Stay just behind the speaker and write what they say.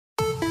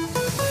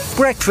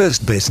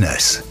Breakfast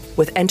Business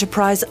with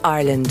Enterprise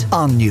Ireland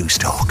on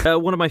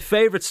Newstalk. One of my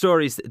favourite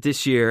stories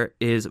this year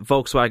is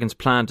Volkswagen's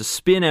plan to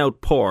spin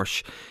out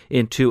Porsche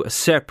into a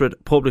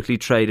separate publicly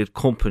traded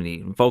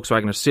company.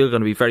 Volkswagen are still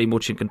going to be very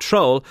much in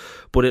control,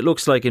 but it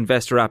looks like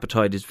investor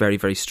appetite is very,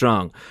 very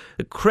strong.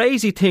 The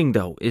crazy thing,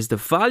 though, is the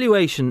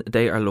valuation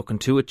they are looking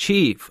to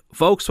achieve.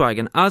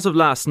 Volkswagen, as of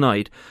last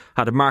night,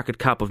 had a market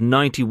cap of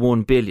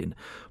 91 billion,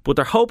 but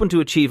they're hoping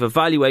to achieve a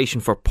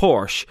valuation for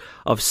Porsche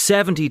of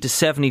 70 to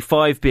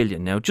 75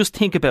 billion. Now, just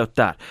think about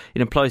that.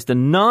 It implies the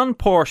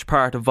non-Porsche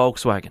part of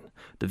Volkswagen,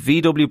 the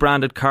VW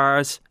branded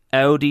cars,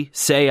 Audi,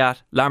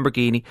 Seat,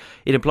 Lamborghini.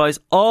 It implies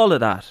all of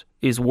that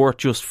is worth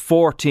just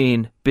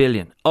 14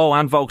 billion. Oh,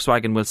 and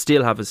Volkswagen will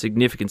still have a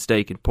significant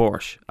stake in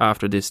Porsche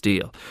after this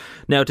deal.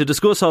 Now, to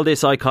discuss all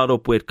this, I caught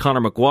up with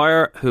Conor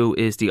Maguire, who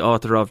is the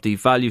author of the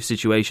Value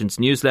Situations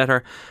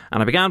newsletter,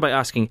 and I began by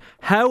asking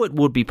how it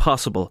would be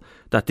possible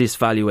that this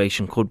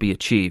valuation could be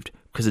achieved,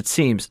 because it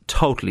seems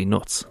totally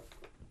nuts.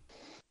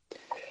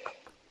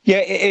 Yeah,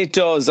 it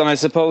does. And I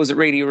suppose it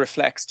really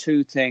reflects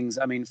two things.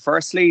 I mean,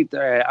 firstly,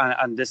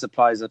 and this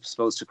applies, I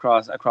suppose,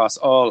 across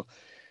all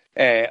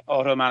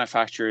auto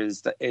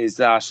manufacturers, is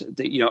that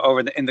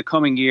in the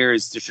coming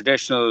years, the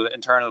traditional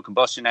internal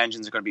combustion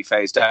engines are going to be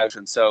phased out.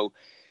 And so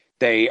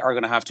they are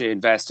going to have to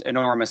invest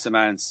enormous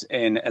amounts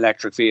in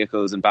electric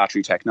vehicles and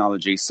battery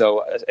technology.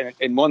 So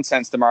in one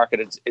sense, the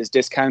market is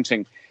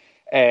discounting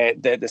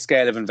the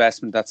scale of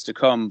investment that's to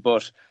come.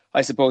 But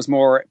I suppose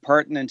more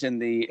pertinent in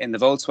the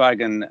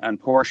Volkswagen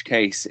and Porsche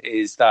case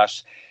is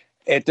that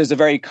there's a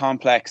very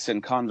complex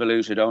and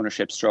convoluted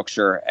ownership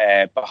structure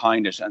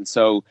behind it. And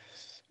so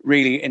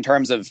really, in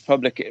terms of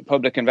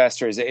public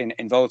investors in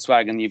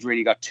Volkswagen, you've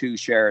really got two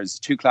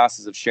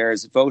classes of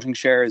shares: voting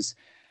shares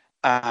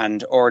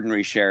and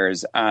ordinary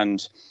shares.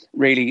 And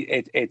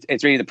really,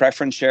 it's really the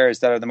preference shares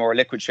that are the more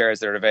liquid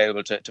shares that are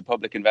available to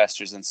public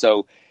investors. And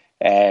so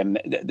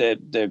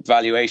the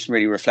valuation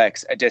really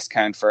reflects a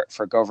discount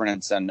for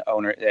governance and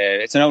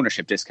it's an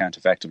ownership discount,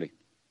 effectively.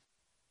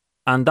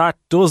 And that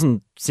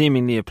doesn't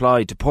seemingly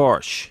apply to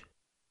Porsche.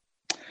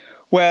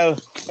 Well,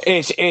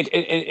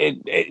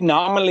 it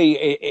nominally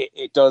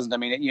it doesn't. I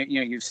mean,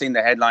 you've seen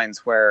the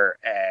headlines where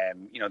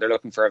they're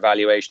looking for a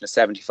valuation of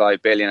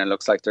 75 billion, and it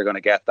looks like they're going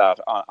to get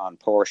that on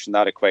Porsche, and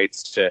that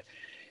equates to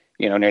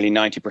nearly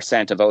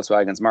 90% of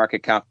Volkswagen's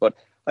market cap. But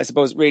I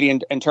suppose really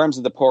in terms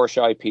of the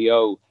Porsche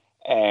IPO,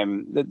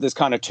 there's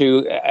kind of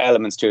two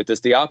elements to it.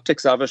 There's the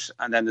optics of it,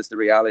 and then there's the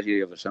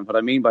reality of it. And what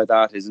I mean by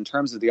that is, in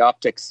terms of the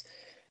optics,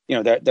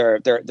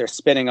 they're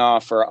spinning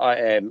off or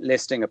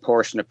listing a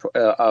portion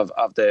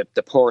of the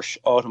Porsche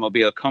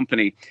automobile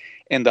company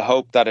in the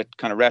hope that it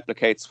kind of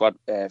replicates what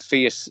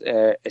Fiat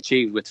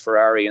achieved with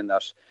Ferrari, and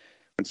that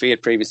when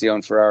Fiat previously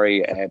owned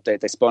Ferrari,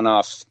 they spun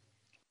off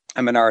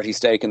a minority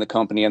stake in the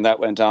company, and that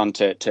went on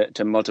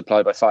to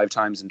multiply by 5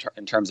 times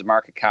in terms of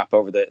market cap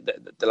over the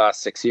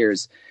last 6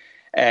 years.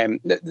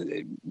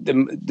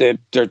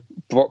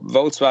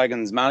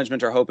 Volkswagen's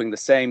management are hoping the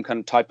same kind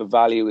of type of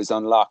value is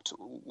unlocked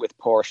with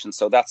Porsche, and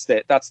so that's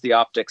the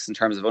optics in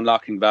terms of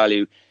unlocking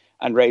value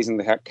and raising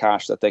the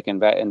cash that they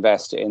can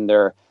invest in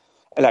their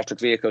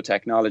electric vehicle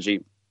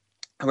technology.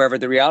 However,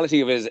 the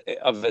reality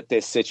of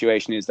this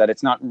situation is that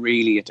it's not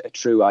really a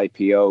true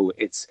IPO.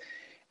 It's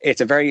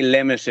a very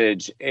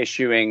limited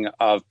issuing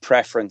of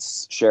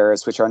preference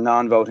shares, which are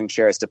non-voting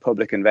shares, to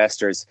public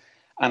investors.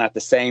 And at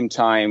the same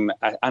time,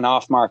 an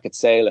off-market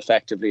sale,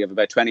 effectively, of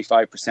about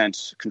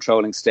 25%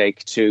 controlling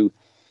stake to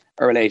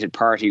a related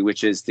party,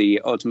 which is the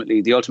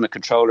ultimate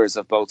controllers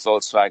of both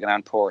Volkswagen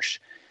and Porsche,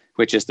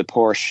 which is the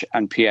Porsche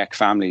and Piëch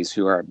families,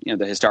 who are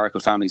the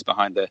historical families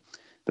behind the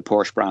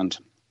Porsche brand.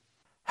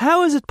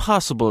 How is it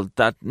possible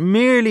that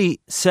merely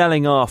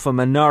selling off a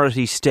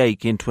minority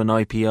stake into an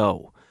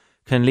IPO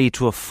can lead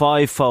to a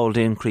 5-fold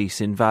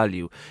increase in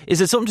value? Is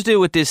it something to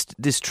do with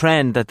this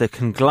trend that the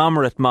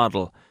conglomerate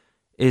model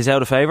is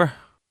out of favour?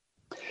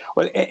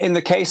 Well, in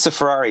the case of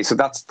Ferrari, so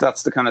that's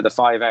the kind of the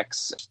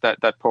 5x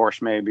that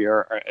Porsche maybe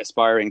are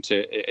aspiring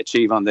to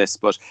achieve on this.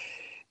 But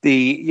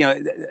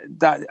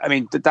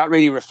that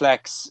really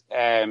reflects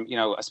I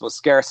suppose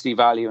scarcity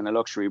value in a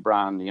luxury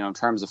brand. In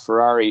terms of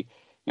Ferrari,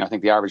 I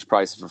think the average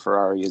price of a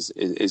Ferrari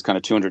is kind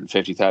of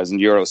 250,000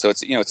 euros. So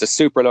it's a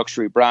super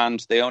luxury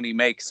brand. They only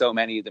make so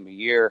many of them a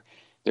year.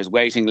 There's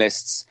waiting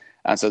lists,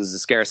 and so there's a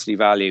scarcity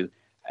value.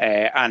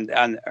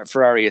 And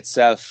Ferrari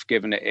itself,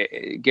 given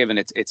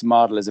its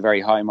model, is a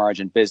very high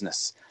margin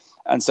business.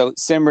 And so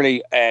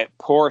similarly,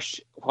 Porsche,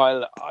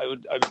 while I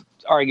would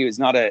argue is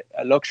not a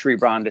luxury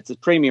brand, it's a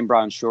premium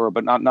brand, sure,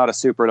 but not a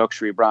super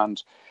luxury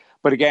brand.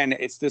 But again,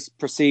 it's this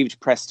perceived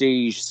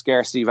prestige,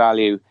 scarcity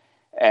value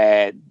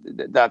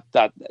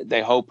that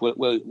they hope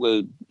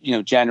will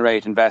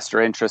generate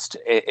investor interest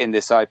in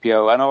this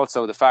IPO, and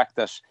also the fact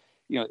that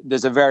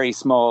there's a very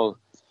small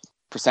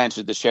percentage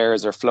of the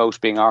shares or float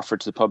being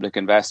offered to public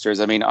investors.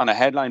 I mean, on a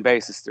headline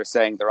basis, they're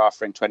saying they're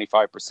offering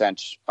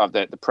 25% of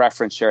the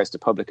preference shares to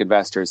public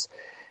investors.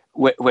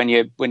 When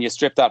you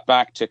strip that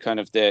back to kind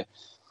of the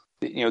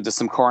there's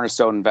some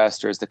cornerstone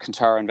investors, the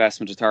Qatar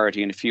Investment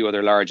Authority, and a few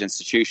other large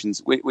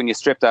institutions. When you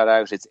strip that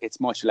out, it's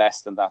much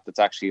less than that that's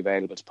actually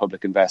available to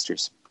public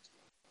investors.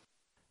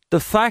 The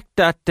fact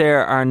that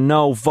there are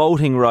no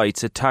voting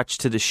rights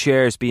attached to the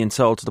shares being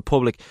sold to the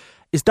public,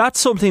 is that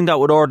something that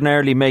would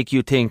ordinarily make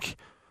you think,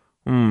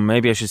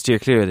 maybe I should steer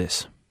clear of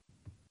this?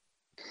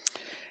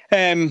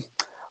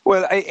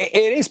 Well, it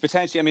is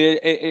potentially. I mean,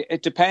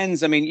 it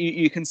depends. I mean,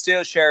 you can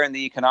still share in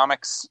the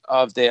economics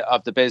of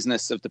the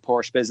business, of the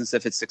Porsche business,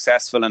 if it's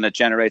successful and it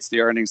generates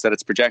the earnings that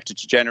it's projected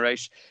to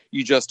generate.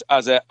 You just,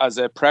 as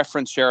a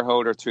preference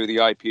shareholder through the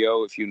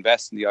IPO, if you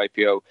invest in the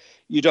IPO,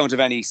 you don't have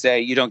any say.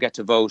 You don't get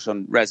to vote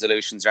on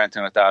resolutions or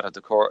anything like that at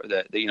the core,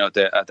 at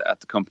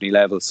the company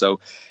level. So.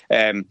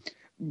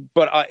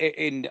 But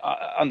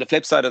on the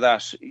flip side of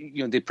that,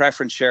 the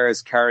preference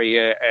shares carry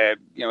a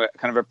kind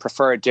of a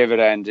preferred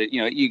dividend.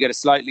 You get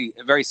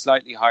a very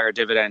slightly higher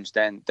dividend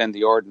than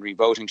the ordinary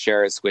voting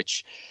shares,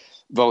 which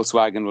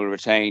Volkswagen will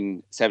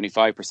retain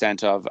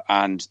 75% of,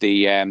 and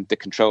the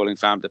controlling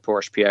family, the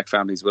Porsche PX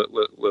families,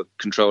 will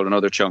control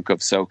another chunk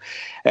of. So.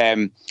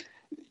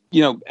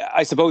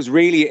 I suppose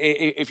really,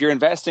 if you're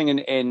investing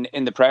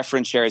in the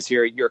preference shares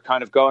here, you're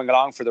kind of going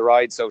along for the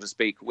ride, so to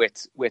speak,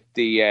 with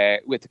the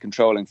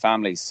controlling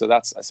families. So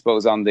that's, I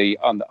suppose, on the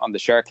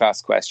share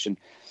class question.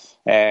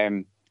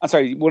 I'm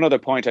sorry. One other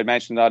point I'd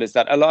mention that is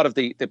that a lot of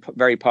the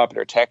very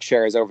popular tech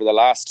shares over the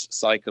last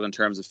cycle, in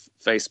terms of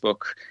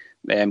Facebook,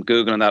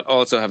 Google, and that,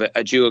 also have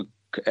a dual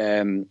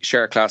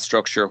share class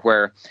structure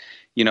where.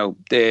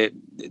 The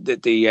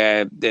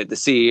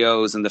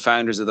CEOs and the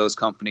founders of those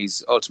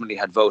companies ultimately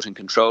had voting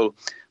control,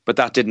 but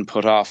that didn't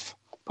put off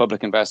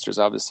public investors,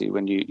 obviously,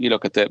 when you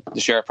look at the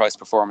share price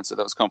performance of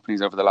those companies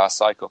over the last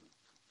cycle.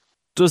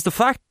 Does the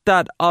fact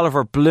that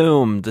Oliver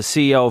Blume, the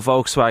CEO of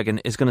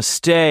Volkswagen, is going to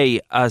stay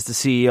as the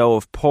CEO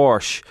of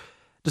Porsche,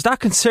 does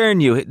that concern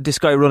you, this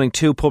guy running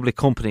two public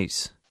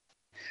companies?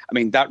 I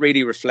mean, that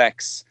really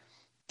reflects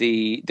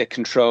the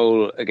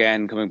control,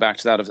 again, coming back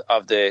to that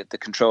of the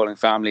controlling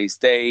families.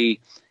 They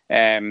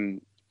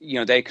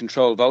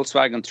control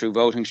Volkswagen through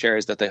voting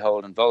shares that they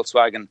hold in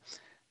Volkswagen.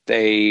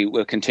 They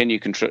will continue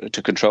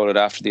to control it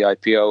after the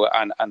IPO,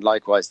 and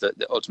likewise,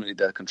 ultimately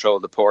they'll control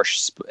the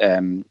Porsche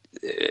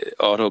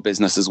auto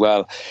business as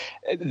well.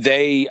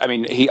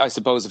 I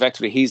suppose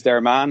effectively he's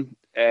their man,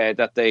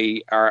 that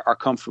they are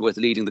comfortable with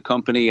leading the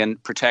company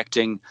and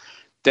protecting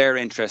their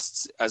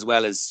interests, as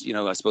well as,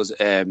 I suppose,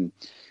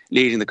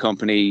 leading the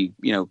company,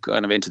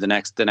 kind of into the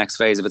next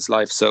phase of its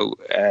life. So,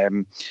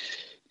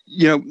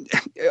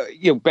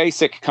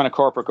 basic kind of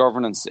corporate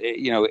governance,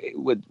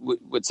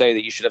 would say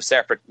that you should have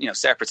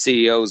separate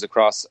CEOs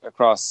across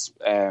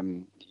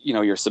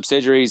your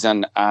subsidiaries,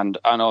 and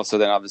also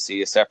then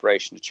obviously a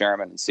separation of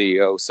chairman and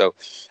CEO. So,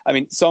 I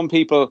mean, some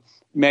people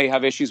may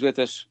have issues with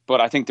it,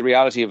 but I think the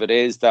reality of it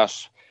is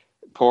that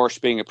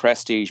Porsche, being a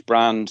prestige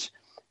brand,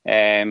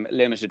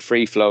 limited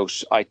free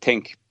float, I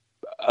think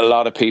a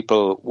lot of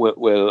people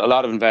a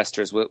lot of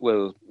investors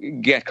will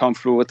get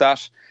comfortable with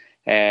that.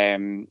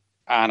 And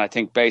I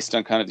think, based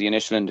on kind of the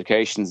initial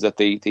indications, that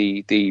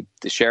the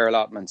share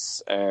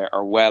allotments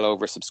are well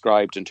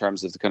oversubscribed in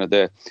terms of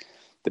the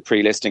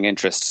pre-listing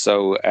interest.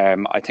 So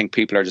I think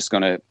people are just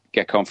going to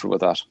get comfortable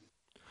with that.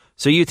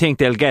 So you think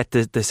they'll get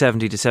the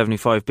 70 to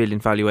 75 billion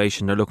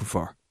valuation they're looking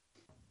for?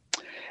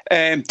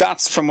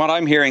 That's, from what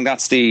I'm hearing,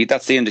 that's the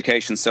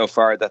indication so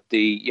far, that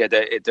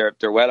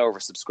they're well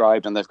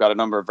oversubscribed, and they've got a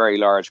number of very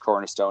large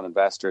cornerstone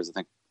investors. I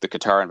think the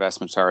Qatar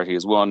Investment Authority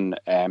is one,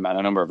 and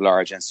a number of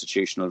large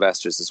institutional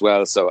investors as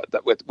well. So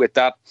with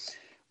that,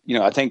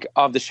 I think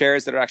of the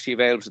shares that are actually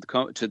available to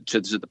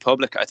the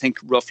public, I think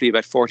roughly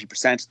about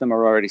 40% of them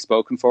are already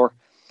spoken for.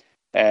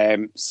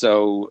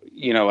 So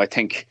I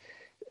think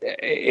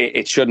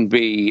it shouldn't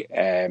be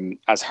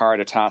as hard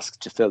a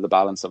task to fill the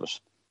balance of it.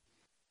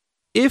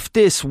 If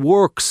this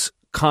works,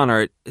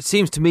 Conor, it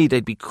seems to me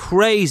they'd be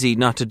crazy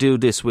not to do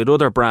this with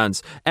other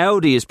brands.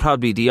 Audi is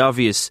probably the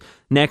obvious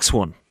next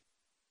one.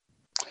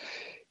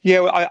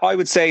 Yeah, well, I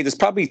would say there's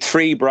probably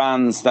three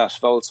brands that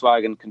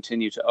Volkswagen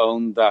continue to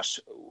own that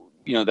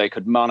they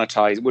could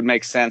monetize. It would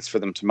make sense for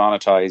them to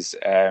monetize.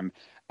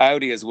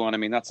 Audi is one. I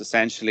mean, that's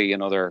essentially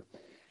another.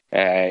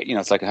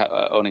 It's like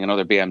owning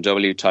another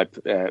BMW type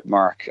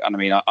mark. And I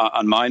mean,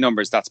 on my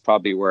numbers, that's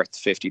probably worth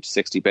 50 to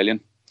 60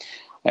 billion.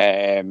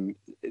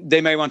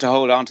 They may want to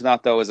hold on to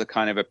that, though, as a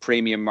kind of a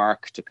premium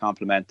mark to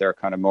complement their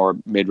kind of more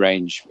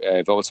mid-range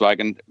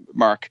Volkswagen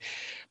mark.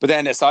 But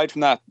then, aside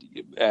from that,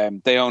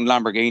 they own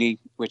Lamborghini,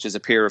 which is a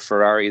peer of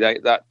Ferrari.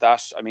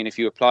 If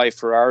you apply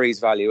Ferrari's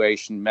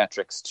valuation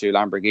metrics to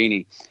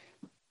Lamborghini,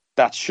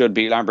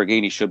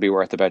 Lamborghini should be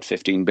worth about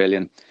 15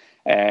 billion.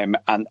 And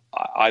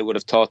I would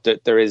have thought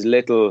that there is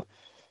little.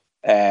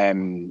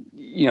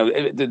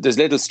 There's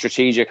little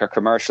strategic or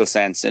commercial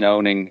sense in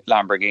owning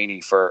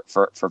Lamborghini for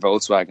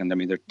Volkswagen. I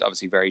mean, they're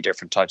obviously very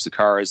different types of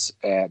cars,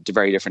 to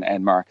very different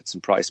end markets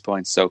and price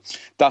points. So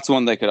that's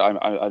one they could.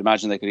 I'd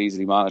imagine they could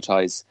easily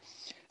monetize.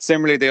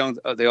 Similarly,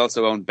 they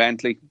also own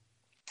Bentley,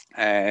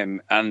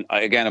 and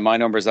again, in my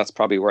numbers, that's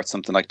probably worth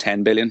something like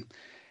 10 billion.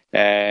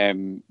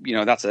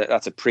 That's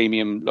a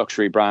premium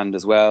luxury brand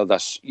as well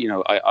that,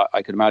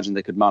 I could imagine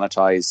they could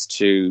monetize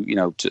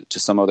to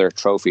some other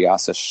trophy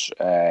asset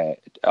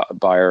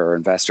buyer or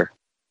investor.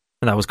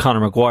 And that was Conor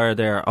Maguire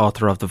there,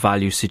 author of the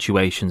Value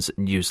Situations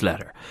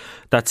newsletter.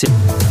 That's it.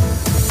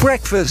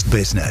 Breakfast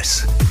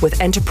Business with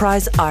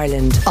Enterprise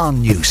Ireland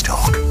on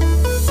Newstalk.